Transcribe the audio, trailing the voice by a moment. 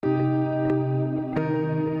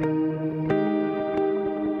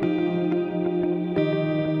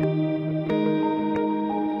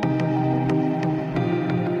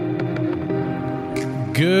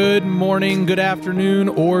morning, good afternoon,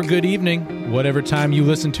 or good evening. Whatever time you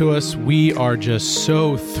listen to us, we are just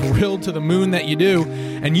so thrilled to the moon that you do.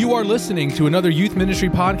 And you are listening to another youth ministry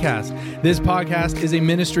podcast. This podcast is a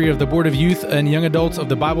ministry of the Board of Youth and Young Adults of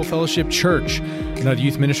the Bible Fellowship Church. Another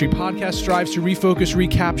youth ministry podcast strives to refocus,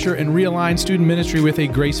 recapture, and realign student ministry with a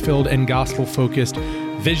grace-filled and gospel-focused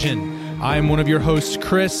vision. I am one of your hosts,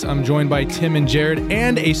 Chris. I'm joined by Tim and Jared,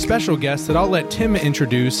 and a special guest that I'll let Tim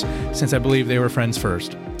introduce, since I believe they were friends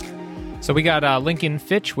first. So we got Lincoln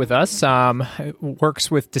Fitch with us,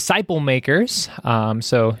 works with Disciple Makers.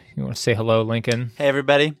 So you want to say hello, Lincoln? Hey,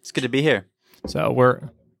 everybody. It's good to be here. So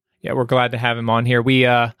we're glad to have him on here. We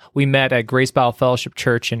met at Grace Bible Fellowship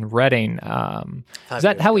Church in Reading. Is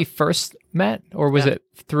that how we first met, or was it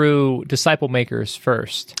through Disciple Makers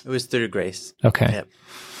first? It was through Grace. Okay. Yep.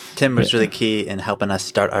 Tim was really key in helping us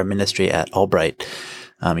start our ministry at Albright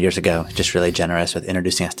years ago. Just really generous with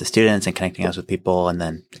introducing us to students and connecting us with people. And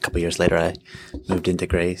then a couple years later, I moved into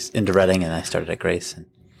Reading, and I started at Grace.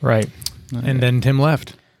 Right. And then Tim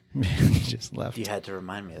left. He just left. You had to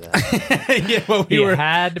remind me of that. Yeah, well, we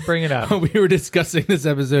had to bring it up. We were discussing this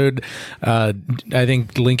episode. I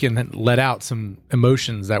think Lincoln had let out some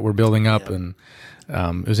emotions that were building up, and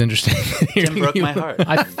it was interesting. Tim broke my heart.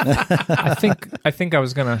 I think I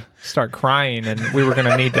was gonna start crying, and we were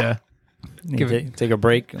gonna need to take a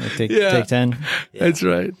break. Take 10. Yeah. That's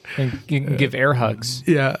right. And you can give air hugs.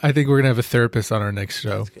 Yeah, I think we're gonna have a therapist on our next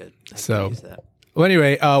show. That's good. So, well,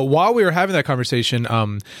 anyway, while we were having that conversation,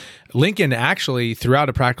 Lincoln actually threw out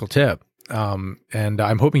a practical tip, and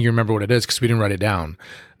I'm hoping you remember what it is because we didn't write it down.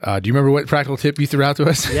 Do you remember what practical tip you threw out to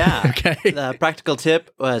us? Yeah. Okay. The practical tip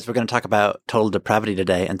was we're going to talk about total depravity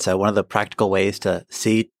today. And so one of the practical ways to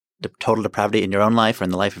see the total depravity in your own life or in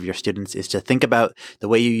the life of your students is to think about the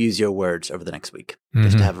way you use your words over the next week. Mm-hmm.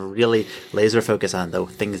 Just to have a really laser focus on the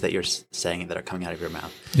things that you're saying that are coming out of your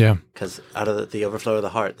mouth. Yeah. Because out of the overflow of the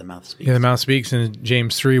heart, the mouth speaks. Yeah, the mouth speaks. In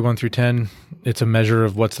James 3, 1 through 10, it's a measure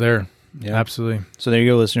of what's there. Yeah, absolutely. So there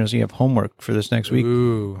you go, listeners. You have homework for this next week.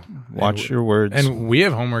 Ooh. Watch your words. And we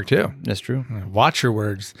have homework too. That's true. Watch your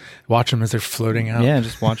words. Watch them as they're floating out. Yeah,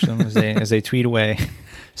 just watch them as they tweet away.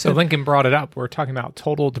 So Lincoln brought it up. We're talking about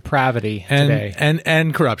total depravity today.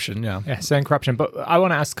 And corruption, yeah. Yes, and corruption. But I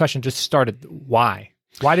want to ask the question, just started, why?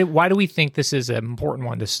 Why do we think this is an important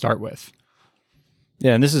one to start with?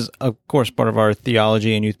 Yeah, and this is, of course, part of our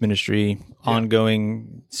theology and youth ministry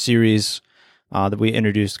ongoing series that we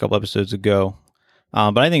introduced a couple episodes ago.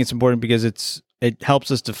 But I think it's important because it helps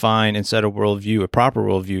us define and set a worldview, a proper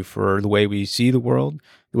worldview for the way we see the world,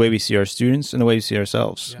 the way we see our students, and the way we see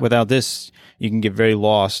ourselves. Yeah. Without this, you can get very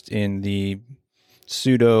lost in the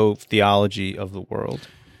pseudo-theology of the world.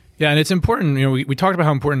 Yeah, and it's important, we talked about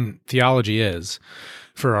how important theology is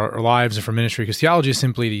for our lives and for ministry, because theology is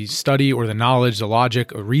simply the study or the knowledge, the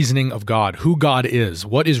logic, or reasoning of God, who God is,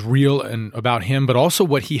 what is real and about him, but also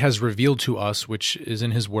what he has revealed to us, which is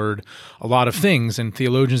in his word, a lot of things. And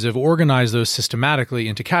theologians have organized those systematically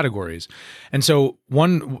into categories. And so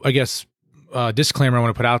one, I guess, disclaimer I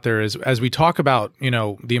want to put out there is, as we talk about,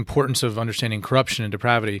 the importance of understanding corruption and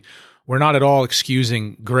depravity, we're not at all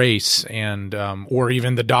excusing grace and or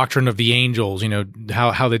even the doctrine of the angels,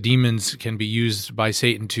 how the demons can be used by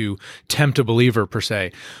Satan to tempt a believer per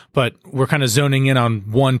se. But we're kind of zoning in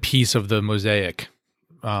on one piece of the mosaic.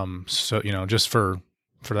 So, just for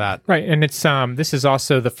that. Right. And it's this is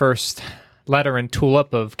also the first letter in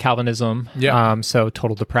tulip of Calvinism. Yeah. So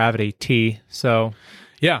total depravity, T. So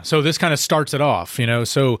yeah, so this kind of starts it off,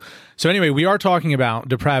 So anyway, we are talking about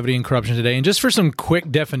depravity and corruption today, and just for some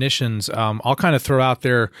quick definitions, I'll kind of throw out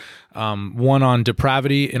there one on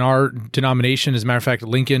depravity in our denomination. As a matter of fact,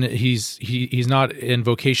 Lincoln, he's not in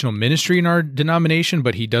vocational ministry in our denomination,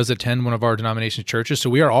 but he does attend one of our denomination churches.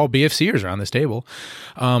 So we are all BFCers around this table.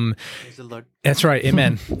 Praise the Lord. That's right,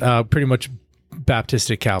 amen. Pretty much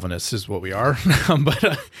Baptistic Calvinists is what we are.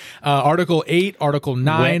 But Article 8, Article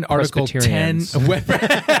 9, Article 10.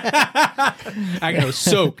 I know,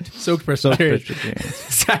 soaked Presbyterians.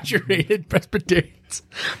 Saturated Presbyterians.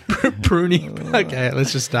 Pruning. Okay,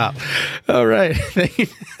 let's just stop. All right.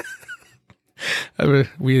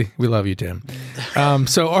 We love you, Tim.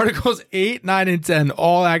 So Articles 8, 9, and 10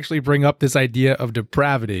 all actually bring up this idea of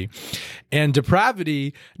depravity. And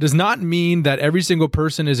depravity does not mean that every single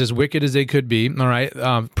person is as wicked as they could be. All right.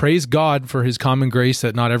 Praise God for his common grace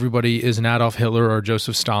that not everybody is an Adolf Hitler or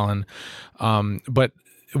Joseph Stalin. But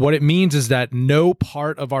what it means is that no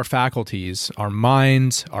part of our faculties, our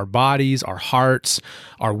minds, our bodies, our hearts,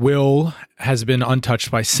 our will has been untouched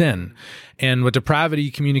by sin. And what depravity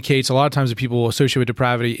communicates, a lot of times that people associate with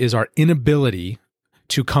depravity is our inability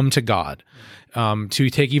to come to God. to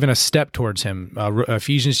take even a step towards him.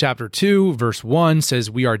 Ephesians chapter 2, verse 1 says,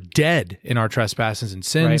 we are dead in our trespasses and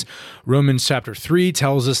sins. Right. Romans chapter 3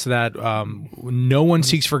 tells us that no one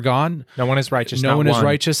seeks for God. No one is righteous. No one is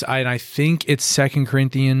righteous. And I think it's 2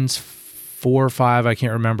 Corinthians 4 or 5, I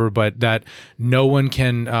can't remember, but that no one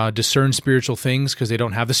can discern spiritual things because they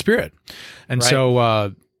don't have the Spirit. And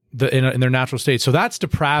so in their natural state. So that's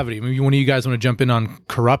depravity. Maybe one of you guys want to jump in on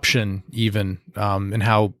corruption even, and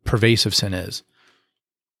how pervasive sin is.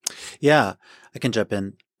 Yeah, I can jump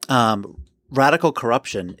in. Radical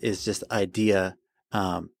corruption is just the idea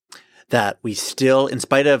that we still, in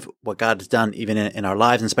spite of what God has done, even in our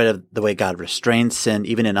lives, in spite of the way God restrains sin,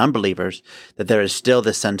 even in unbelievers, that there is still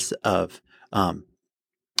this sense of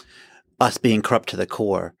us being corrupt to the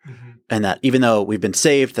core. Mm-hmm. And that even though we've been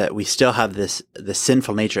saved, that we still have this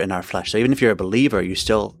sinful nature in our flesh. So even if you're a believer, you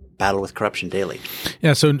still battle with corruption daily.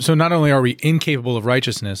 Yeah, so not only are we incapable of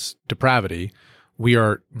righteousness, depravity, we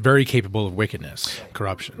are very capable of wickedness,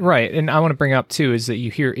 corruption. Right. And I want to bring up, too, is that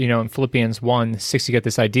you hear, in Philippians 1:6, you get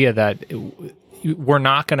this idea that we're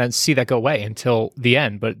not going to see that go away until the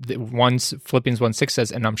end. But Philippians 1:6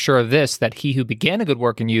 says, and I'm sure of this, that he who began a good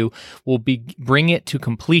work in you will bring it to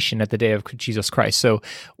completion at the day of Jesus Christ. So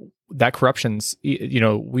that corruption's,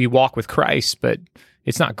 we walk with Christ, but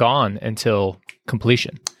it's not gone until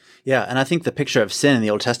completion. Yeah, and I think the picture of sin in the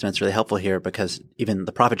Old Testament is really helpful here because even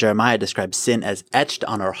the prophet Jeremiah describes sin as etched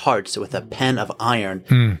on our hearts with a pen of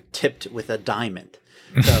iron tipped with a diamond.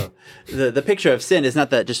 So the picture of sin is not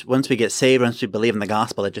that just once we get saved, once we believe in the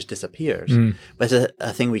gospel, it just disappears. But it's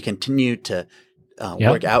a thing we continue to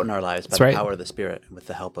work out in our lives by the power of the Spirit and with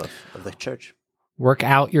the help of the church. Work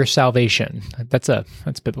out your salvation.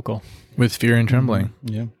 That's biblical. With fear and trembling.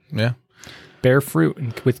 Yeah. Bear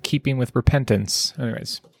fruit with keeping with repentance.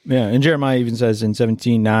 Anyways. Yeah, and Jeremiah even says in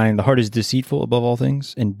 17:9, the heart is deceitful above all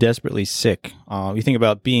things and desperately sick. You think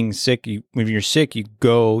about being sick. When you're sick, you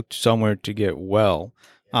go somewhere to get well.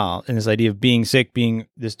 And this idea of being sick, being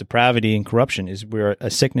this depravity and corruption we're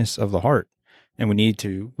a sickness of the heart. And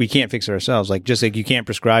we can't fix it ourselves. Just like you can't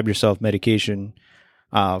prescribe yourself medication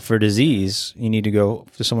for disease, you need to go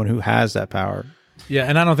to someone who has that power. Yeah,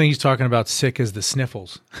 and I don't think he's talking about sick as the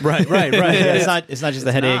sniffles. Right. Yeah, it's not just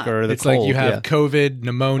the headache or the it's cold. Like you have COVID,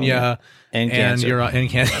 pneumonia, and cancer.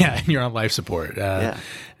 And you're on life support.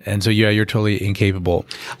 And so you're totally incapable.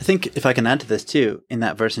 I think if I can add to this too, in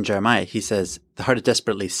that verse in Jeremiah, he says, the heart is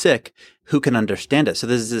desperately sick. Who can understand it? So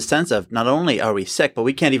there's this sense of not only are we sick, but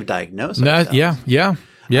we can't even diagnose ourselves.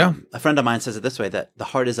 Yeah. A friend of mine says it this way, that the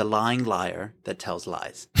heart is a lying liar that tells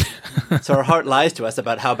lies. So our heart lies to us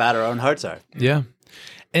about how bad our own hearts are. Yeah.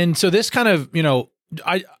 And so this kind of,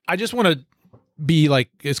 I just want to be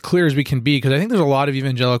as clear as we can be, because I think there's a lot of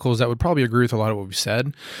evangelicals that would probably agree with a lot of what we've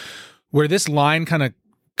said, where this line kind of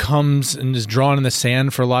comes and is drawn in the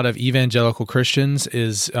sand for a lot of evangelical Christians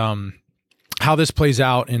is how this plays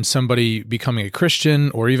out in somebody becoming a Christian,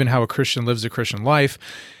 or even how a Christian lives a Christian life,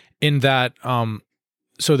 in that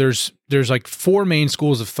so there's four main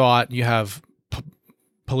schools of thought. You have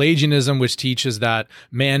Pelagianism, which teaches that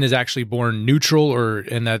man is actually born neutral,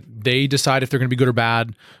 and that they decide if they're going to be good or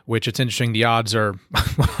bad, which it's interesting. The odds are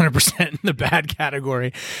 100% in the bad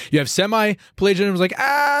category. You have semi-Pelagianism,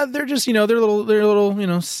 they're just, they're a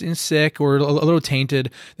little, sick or a little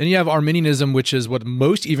tainted. Then you have Arminianism, which is what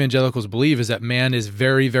most evangelicals believe, is that man is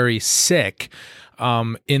very, very sick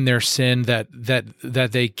in their sin, that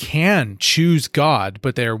they can choose God,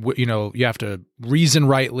 but you have to reason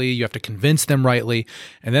rightly, you have to convince them rightly.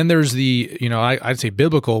 And then there's the, I'd say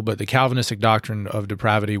biblical, but the Calvinistic doctrine of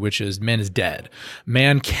depravity, which is man is dead.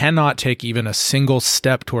 Man cannot take even a single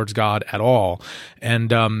step towards God at all.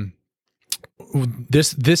 And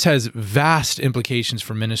this has vast implications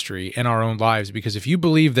for ministry and our own lives, because if you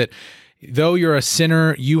believe that though you're a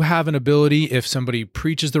sinner, you have an ability, if somebody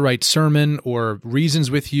preaches the right sermon or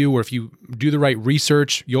reasons with you, or if you do the right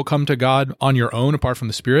research, you'll come to God on your own apart from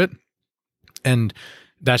the Spirit. And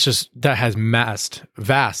that has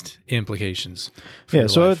vast implications. Yeah,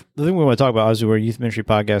 so the thing we want to talk about, obviously we're a youth ministry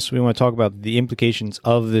podcast, we want to talk about the implications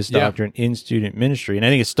of this doctrine in student ministry. And I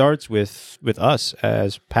think it starts with us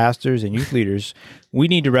as pastors and youth leaders. We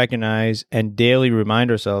need to recognize and daily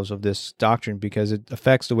remind ourselves of this doctrine, because it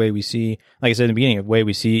affects the way we see, like I said in the beginning, the way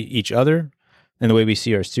we see each other and the way we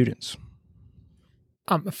see our students.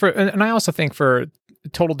 And I also think for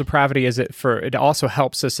total depravity, it also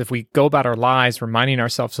helps us if we go about our lives reminding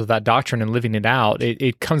ourselves of that doctrine and living it out.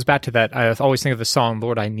 It comes back to that. I always think of the song,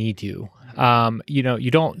 Lord, I Need You.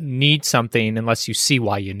 You don't need something unless you see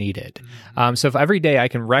why you need it. So if every day I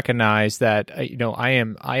can recognize that,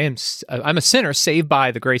 I'm a sinner saved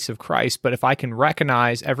by the grace of Christ, but if I can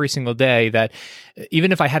recognize every single day that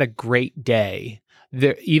even if I had a great day,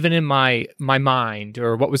 even in my mind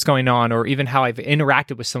or what was going on, or even how I've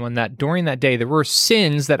interacted with someone, that during that day there were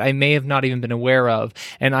sins that I may have not even been aware of,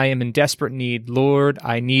 and I am in desperate need. Lord,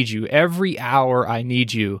 I need you. Every hour I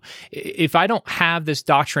need you. If I don't have this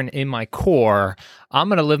doctrine in my core, I'm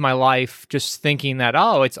going to live my life just thinking that,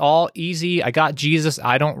 it's all easy. I got Jesus.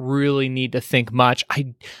 I don't really need to think much.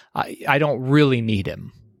 I don't really need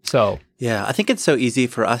him. So yeah, I think it's so easy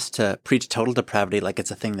for us to preach total depravity like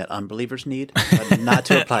it's a thing that unbelievers need, but not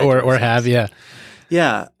to apply or have, yeah.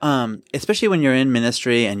 Yeah, especially when you're in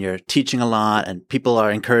ministry and you're teaching a lot and people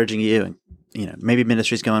are encouraging you and maybe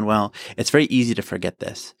ministry's going well. It's very easy to forget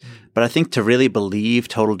this. But I think to really believe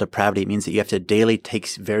total depravity means that you have to daily take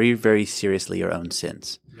very, very seriously your own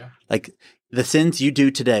sins. Yeah. Like the sins you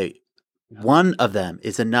do today, one of them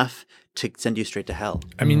is enough to send you straight to hell.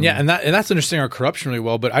 I mean, yeah, and that's understanding our corruption really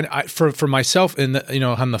well. But I for myself, on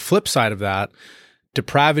the flip side of that,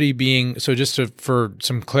 depravity being for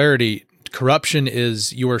some clarity, corruption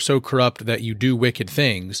is you are so corrupt that you do wicked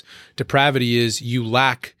things. Depravity is you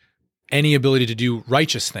lack any ability to do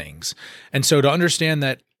righteous things. And so to understand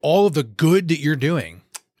that all of the good that you're doing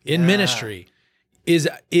in ministry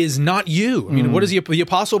is not you. I mean, what is the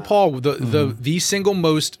Apostle Paul, the single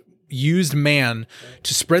most used man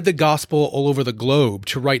to spread the gospel all over the globe,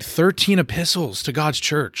 to write 13 epistles to God's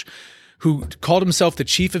church, who called himself the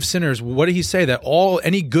chief of sinners. What did he say? That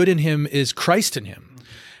any good in him is Christ in him.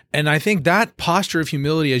 And I think that posture of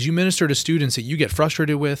humility, as you minister to students that you get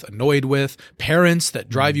frustrated with, annoyed with, parents that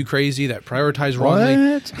drive you crazy, that prioritize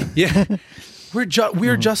wrongly. Yeah.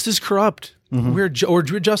 We're just as corrupt. We're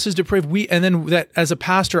just as depraved. And then that as a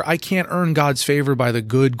pastor, I can't earn God's favor by the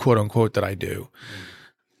good, quote unquote, that I do.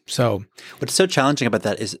 So what's so challenging about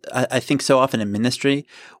that is I think so often in ministry,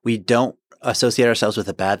 we don't associate ourselves with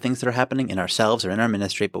the bad things that are happening in ourselves or in our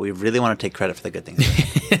ministry, but we really want to take credit for the good things.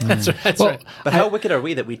 That's right. But how wicked are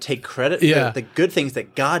we that we take credit for the good things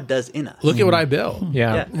that God does in us? Look at what I built.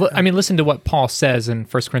 Yeah. Well, I mean, listen to what Paul says in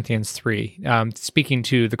 1 Corinthians 3, speaking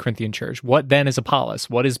to the Corinthian church. What then is Apollos?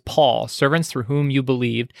 What is Paul? Servants through whom you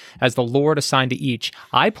believed, as the Lord assigned to each.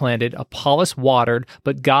 I planted, Apollos watered,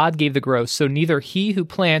 but God gave the growth. So neither he who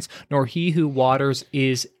plants nor he who waters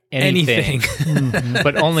is anything.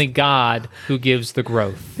 But only God who gives the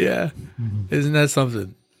growth. Yeah. Isn't that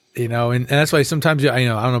something? And that's why sometimes, I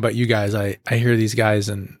don't know about you guys, I hear these guys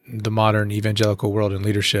in the modern evangelical world in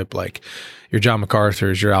leadership, like your John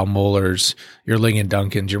MacArthur's, your Al Mohler's, your Ligon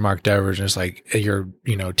Duncan's, your Mark Devers, and it's like your,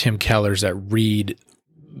 Tim Keller's that read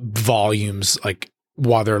volumes like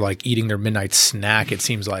while they're like eating their midnight snack, it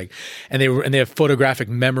seems like, and they have photographic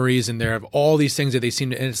memories, and they have all these things that they seem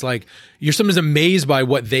to, and it's like you're sometimes amazed by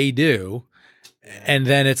what they do, and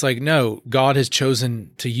then it's like, no, God has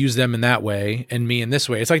chosen to use them in that way and me in this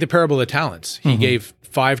way. It's like the parable of the talents. He gave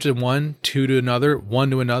 5 to one, 2 to another, 1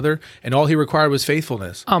 to another, and all he required was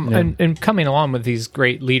faithfulness. And coming along with these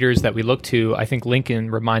great leaders that we look to, I think Lincoln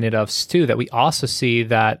reminded us too that we also see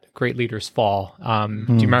that great leaders fall. Do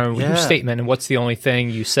you remember your statement? And what's the only thing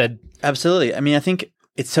you said? Absolutely. I mean, I think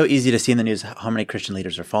it's so easy to see in the news how many Christian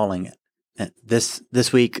leaders are falling.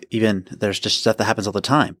 This week, even there's just stuff that happens all the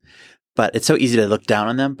time. But it's so easy to look down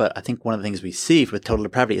on them. But I think one of the things we see with total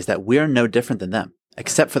depravity is that we're no different than them,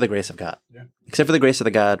 except for the grace of God. Yeah. Except for the grace of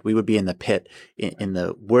the God, we would be in the pit, in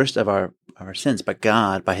the worst of our sins. But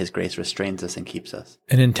God, by his grace, restrains us and keeps us.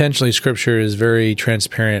 And intentionally, Scripture is very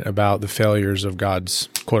transparent about the failures of God's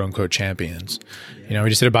quote-unquote champions. We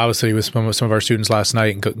just did a Bible study with some of our students last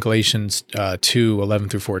night in Galatians 2, 11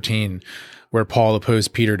 through 14, where Paul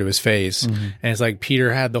opposed Peter to his face. And it's like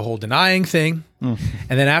Peter had the whole denying thing. And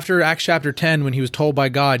then after Acts chapter 10, when he was told by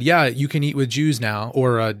God, you can eat with Jews now,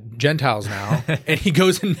 or Gentiles now, and he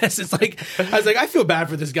goes and it's like, I was like, I feel bad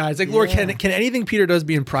for this guy. It's like, Lord, can anything Peter does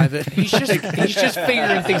be in private? He's just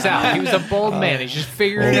figuring things out. He was a bold man. He's just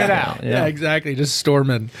figuring it out. Yeah, exactly. Just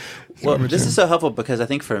storming. Well, this is so helpful because I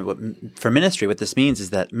think for ministry, what this means is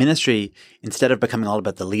that ministry, instead of becoming all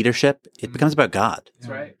about the leadership, it becomes about God.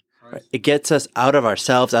 That's right. It gets us out of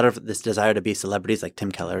ourselves, out of this desire to be celebrities like Tim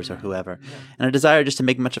Keller's or whoever, and a desire just to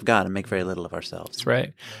make much of God and make very little of ourselves. That's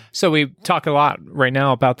right. So we talk a lot right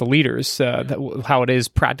now about the leaders, how it is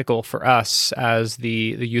practical for us as the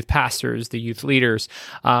youth pastors, the youth leaders.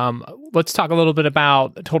 Let's talk a little bit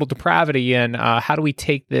about total depravity and how do we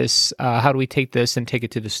take this? How do we take this and take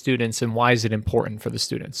it to the students, and why is it important for the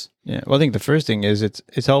students? Yeah. Well, I think the first thing is it's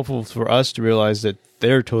helpful for us to realize that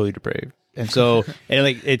they're totally depraved. And so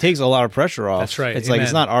it takes a lot of pressure off. That's right. It's Amen. like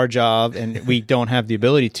it's not our job, and we don't have the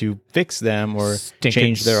ability to fix them or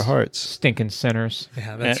change their hearts. Stinking sinners.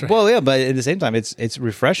 Yeah, that's right. Well, yeah, but at the same time, it's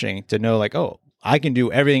refreshing to know, like, oh, I can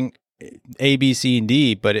do everything A, B, C, and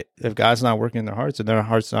D, but if God's not working in their hearts and their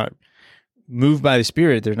heart's not moved by the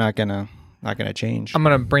Spirit, they're not gonna change. I'm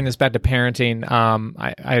going to bring this back to parenting.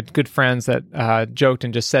 I had good friends that joked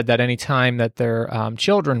and just said that any time that their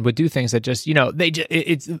children would do things that just,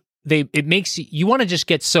 it makes you want to just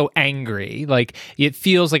get so angry. Like, it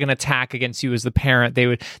feels like an attack against you as the parent.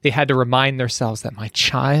 They had to remind themselves that my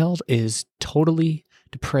child is totally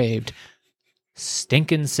depraved.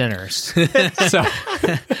 Stinking sinners.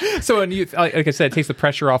 So when you, like I said, it takes the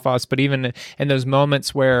pressure off us. But even in those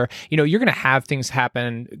moments where, you're going to have things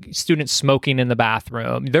happen, students smoking in the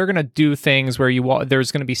bathroom, they're going to do things where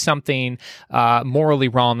there's going to be something morally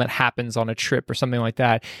wrong that happens on a trip or something like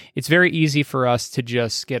that. It's very easy for us to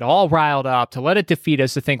just get all riled up, to let it defeat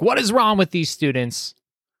us, to think, what is wrong with these students?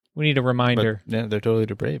 We need a reminder. But, yeah, they're totally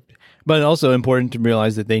depraved. But also important to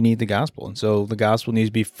realize that they need the gospel. And so the gospel needs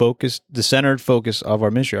to be focused, the centered focus of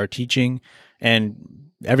our ministry, our teaching, and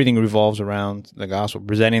everything revolves around the gospel,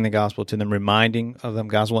 presenting the gospel to them, reminding of them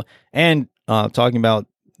gospel, and talking about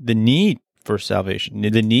the need for salvation,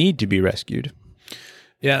 the need to be rescued.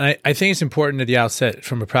 Yeah, and I think it's important at the outset,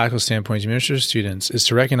 from a practical standpoint, as you minister to students, is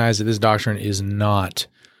to recognize that this doctrine is not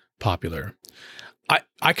popular.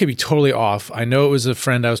 I could be totally off. I know it was a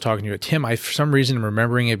friend I was talking to. Tim, for some reason, I'm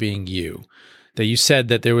remembering it being you, that you said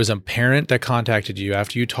that there was a parent that contacted you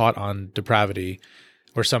after you taught on depravity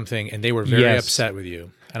or something, and they were very upset with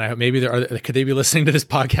you. And I hope maybe could they be listening to this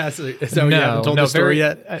podcast? Is that what you haven't told the story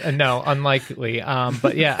yet? No, unlikely.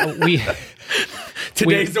 But yeah,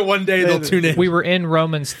 today's the one day they'll tune in. We were in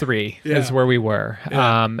Romans 3 is where we were.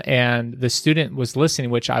 Yeah. And the student was listening,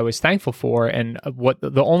 which I was thankful for. And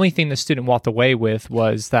the only thing the student walked away with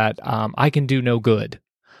was that I can do no good.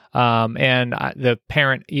 And the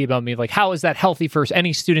parent emailed me like, how is that healthy for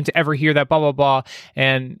any student to ever hear that, blah, blah, blah.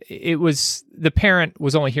 And the parent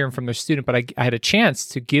was only hearing from their student, but I had a chance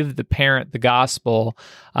to give the parent the gospel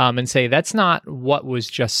and say, that's not what was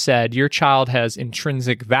just said. Your child has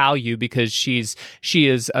intrinsic value because she's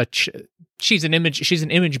an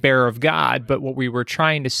image bearer of God, but what we were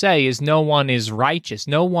trying to say is no one is righteous.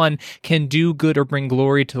 No one can do good or bring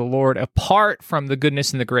glory to the Lord apart from the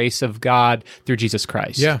goodness and the grace of God through Jesus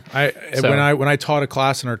Christ. Yeah, when I taught a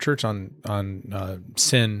class in our church on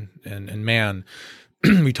sin and man,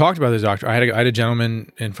 we talked about this doctrine. I had a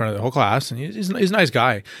gentleman in front of the whole class, and he's a nice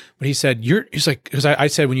guy, but he said, he's like, because I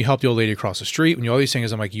said, when you help the old lady across the street, when you all these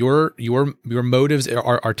things, I'm like, your motives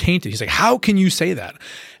are tainted. He's like, how can you say that?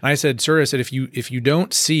 And I said, sir, if you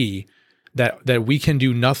don't see that we can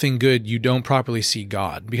do nothing good, you don't properly see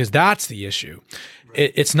God, because that's the issue.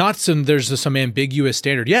 It's not there's some ambiguous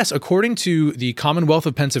standard. Yes, according to the Commonwealth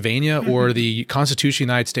of Pennsylvania or the Constitution of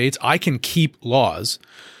the United States, I can keep laws.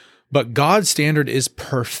 But God's standard is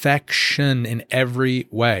perfection in every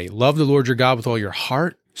way. Love the Lord your God with all your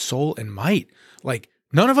heart, soul, and might. Like,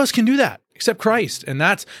 none of us can do that except Christ. And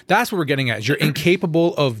that's what we're getting at, is you're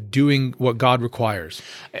incapable of doing what God requires.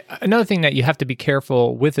 Another thing that you have to be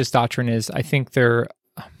careful with this doctrine is, I think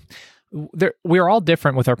we are all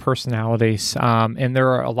different with our personalities, and there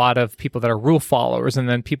are a lot of people that are rule followers, and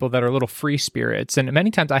then people that are little free spirits. And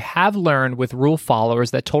many times I have learned with rule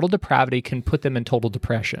followers that total depravity can put them in total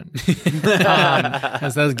depression.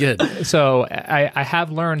 That's good. So I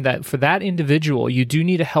have learned that for that individual, you do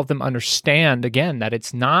need to help them understand, again, that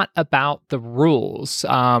it's not about the rules,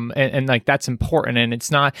 and like that's important. And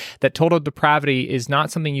it's not that total depravity is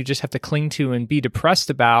not something you just have to cling to and be depressed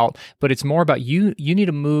about, but it's more about you need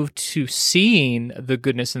to move to seeing the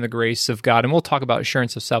goodness and the grace of God. And we'll talk about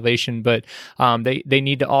assurance of salvation, but they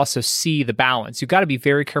need to also see the balance. You've got to be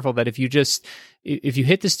very careful that if you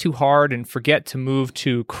hit this too hard and forget to move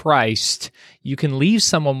to Christ, you can leave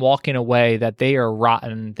someone walking away that they are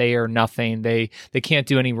rotten, they are nothing, they can't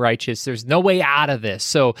do any righteous, there's no way out of this.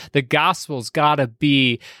 So the gospel's got to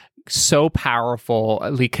be so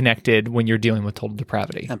powerfully connected when you're dealing with total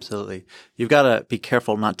depravity. Absolutely. You've got to be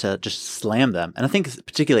careful not to just slam them. And I think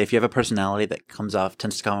particularly if you have a personality that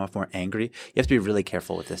tends to come off more angry, you have to be really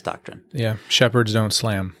careful with this doctrine. Yeah. Shepherds don't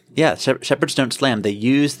slam. Yeah. Shepherds don't slam. They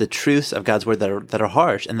use the truths of God's word that are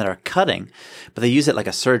harsh and that are cutting, but they use it like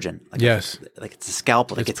a surgeon. Yes. Like it's a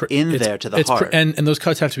scalpel that gets in there to the heart. And those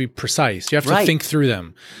cuts have to be precise. You have to think through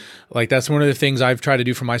them. Like that's one of the things I've tried to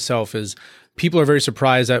do for myself is people are very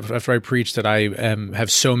surprised that after I preach that I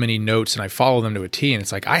have so many notes and I follow them to a T. And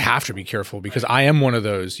it's like, I have to be careful because I am one of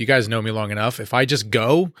those. You guys know me long enough. If I just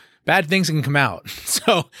go, bad things can come out.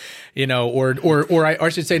 So, or I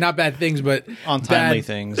should say not bad things, but untimely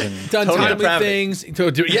things and untimely things.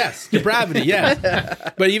 Yes, depravity.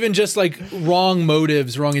 Yeah, but even just like wrong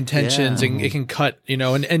motives, wrong intentions, and it can cut.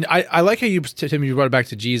 And I like how Tim, you brought it back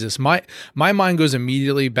to Jesus. My mind goes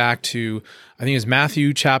immediately back to, I think it's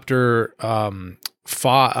Matthew chapter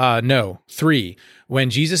 3, when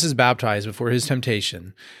Jesus is baptized before his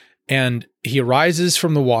temptation, and he arises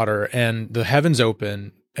from the water, and the heavens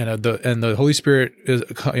open, and the Holy Spirit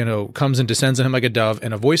comes and descends on him like a dove,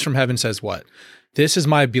 and a voice from heaven says, "What? This is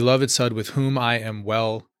my beloved Son, with whom I am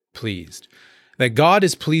well pleased." That God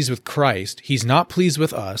is pleased with Christ. He's not pleased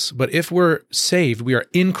with us, but if we're saved, we are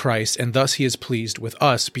in Christ, and thus he is pleased with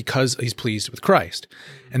us because he's pleased with Christ.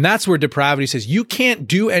 And that's where depravity says you can't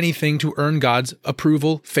do anything to earn God's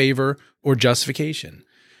approval, favor, or justification.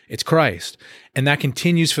 It's Christ. And that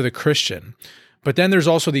continues for the Christian. But then there's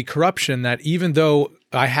also the corruption that even though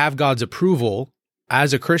I have God's approval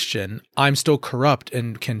as a Christian, I'm still corrupt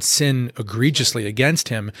and can sin egregiously against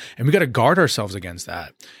him. And we got to guard ourselves against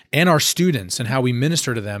that, and our students, and how we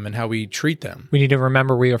minister to them and how we treat them. We need to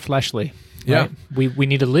remember we are fleshly. Yeah. Right? We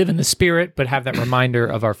need to live in the spirit, but have that reminder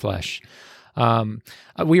of our flesh.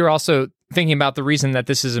 We were also thinking about the reason that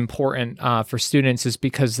this is important for students is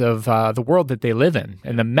because of the world that they live in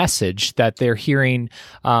and the message that they're hearing.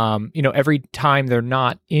 Every time they're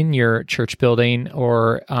not in your church building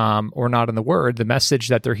or not in the Word, the message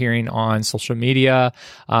that they're hearing on social media,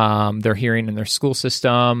 they're hearing in their school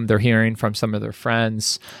system, they're hearing from some of their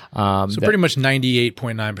friends. Pretty much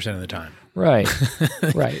 98.9% of the time. Right,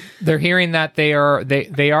 right. They're hearing that they are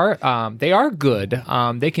good.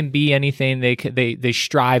 They can be anything they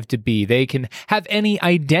strive to be. They can have any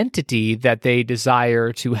identity that they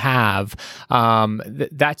desire to have.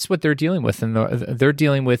 That's what they're dealing with, and they're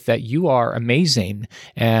dealing with that you are amazing,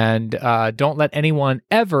 and don't let anyone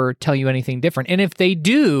ever tell you anything different. And if they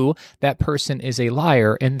do, that person is a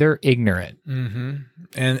liar, and they're ignorant.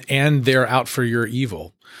 Mm-hmm. And they're out for your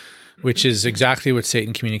evil. Which is exactly what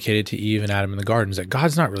Satan communicated to Eve and Adam in the garden, is that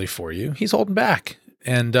God's not really for you. He's holding back.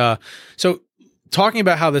 And so talking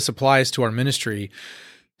about how this applies to our ministry,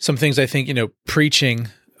 some things I think, preaching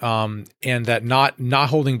and that not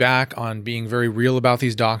holding back on being very real about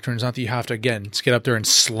these doctrines, not that you have to, again, just get up there and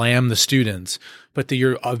slam the students, but that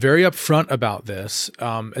you're very upfront about this.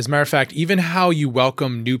 As a matter of fact, even how you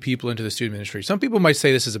welcome new people into the student ministry. Some people might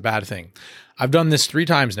say this is a bad thing. I've done this 3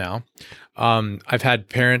 times now. I've had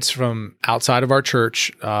parents from outside of our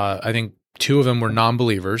church, I think 2 of them were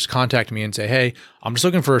non-believers, contact me and say, "Hey, I'm just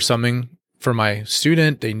looking for something for my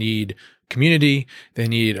student. They need community, they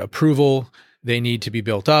need approval, they need to be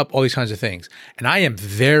built up, all these kinds of things." And I am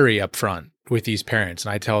very upfront with these parents,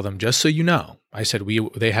 and I tell them, just so you know, I said,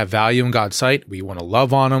 they have value in God's sight. We want to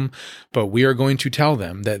love on them, but we are going to tell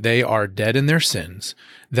them that they are dead in their sins,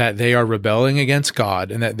 that they are rebelling against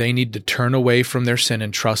God, and that they need to turn away from their sin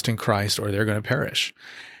and trust in Christ, or they're going to perish.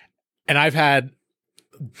 And I've had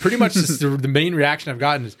pretty much the main reaction I've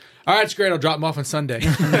gotten is, "All right, it's great. I'll drop them off on Sunday."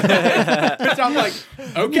 So I'm like,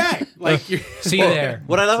 okay. See you there.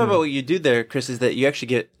 What I love about what you do there, Chris, is that you actually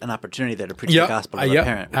get an opportunity there to preach the gospel to a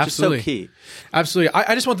parent, which absolutely. is so key. Absolutely.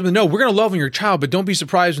 I just want them to know we're going to love on your child, but don't be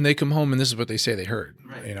surprised when they come home and this is what they say they heard.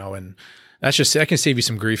 Right. And that's that can save you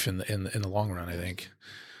some grief in the long run, I think.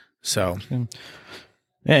 So,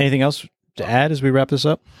 anything else to add as we wrap this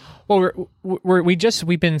up? Well, we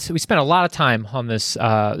spent a lot of time on this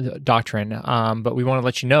doctrine, but we want to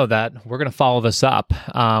let you know that we're going to follow this up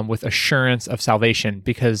with assurance of salvation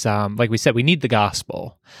because, like we said, we need the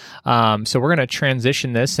gospel. So we're going to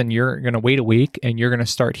transition this, and you're going to wait a week, and you're going to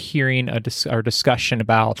start hearing our discussion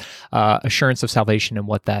about assurance of salvation and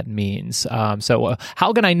what that means. So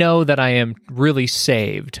how can I know that I am really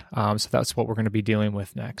saved? So that's what we're going to be dealing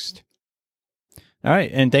with next. All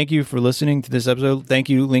right, and thank you for listening to this episode. Thank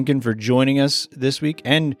you, Lincoln, for joining us this week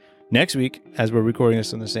and next week, as we're recording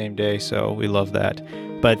this on the same day, so we love that.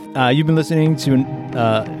 But you've been listening to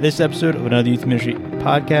this episode of Another Youth Ministry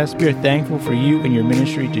podcast. We are thankful for you and your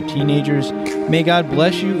ministry to teenagers. May God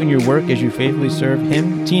bless you in your work as you faithfully serve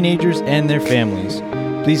Him, teenagers, and their families.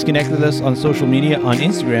 Please connect with us on social media on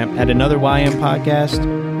Instagram at Another YM Podcast,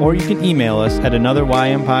 or you can email us at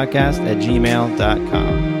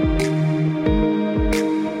anotherYMPodcast@gmail.com.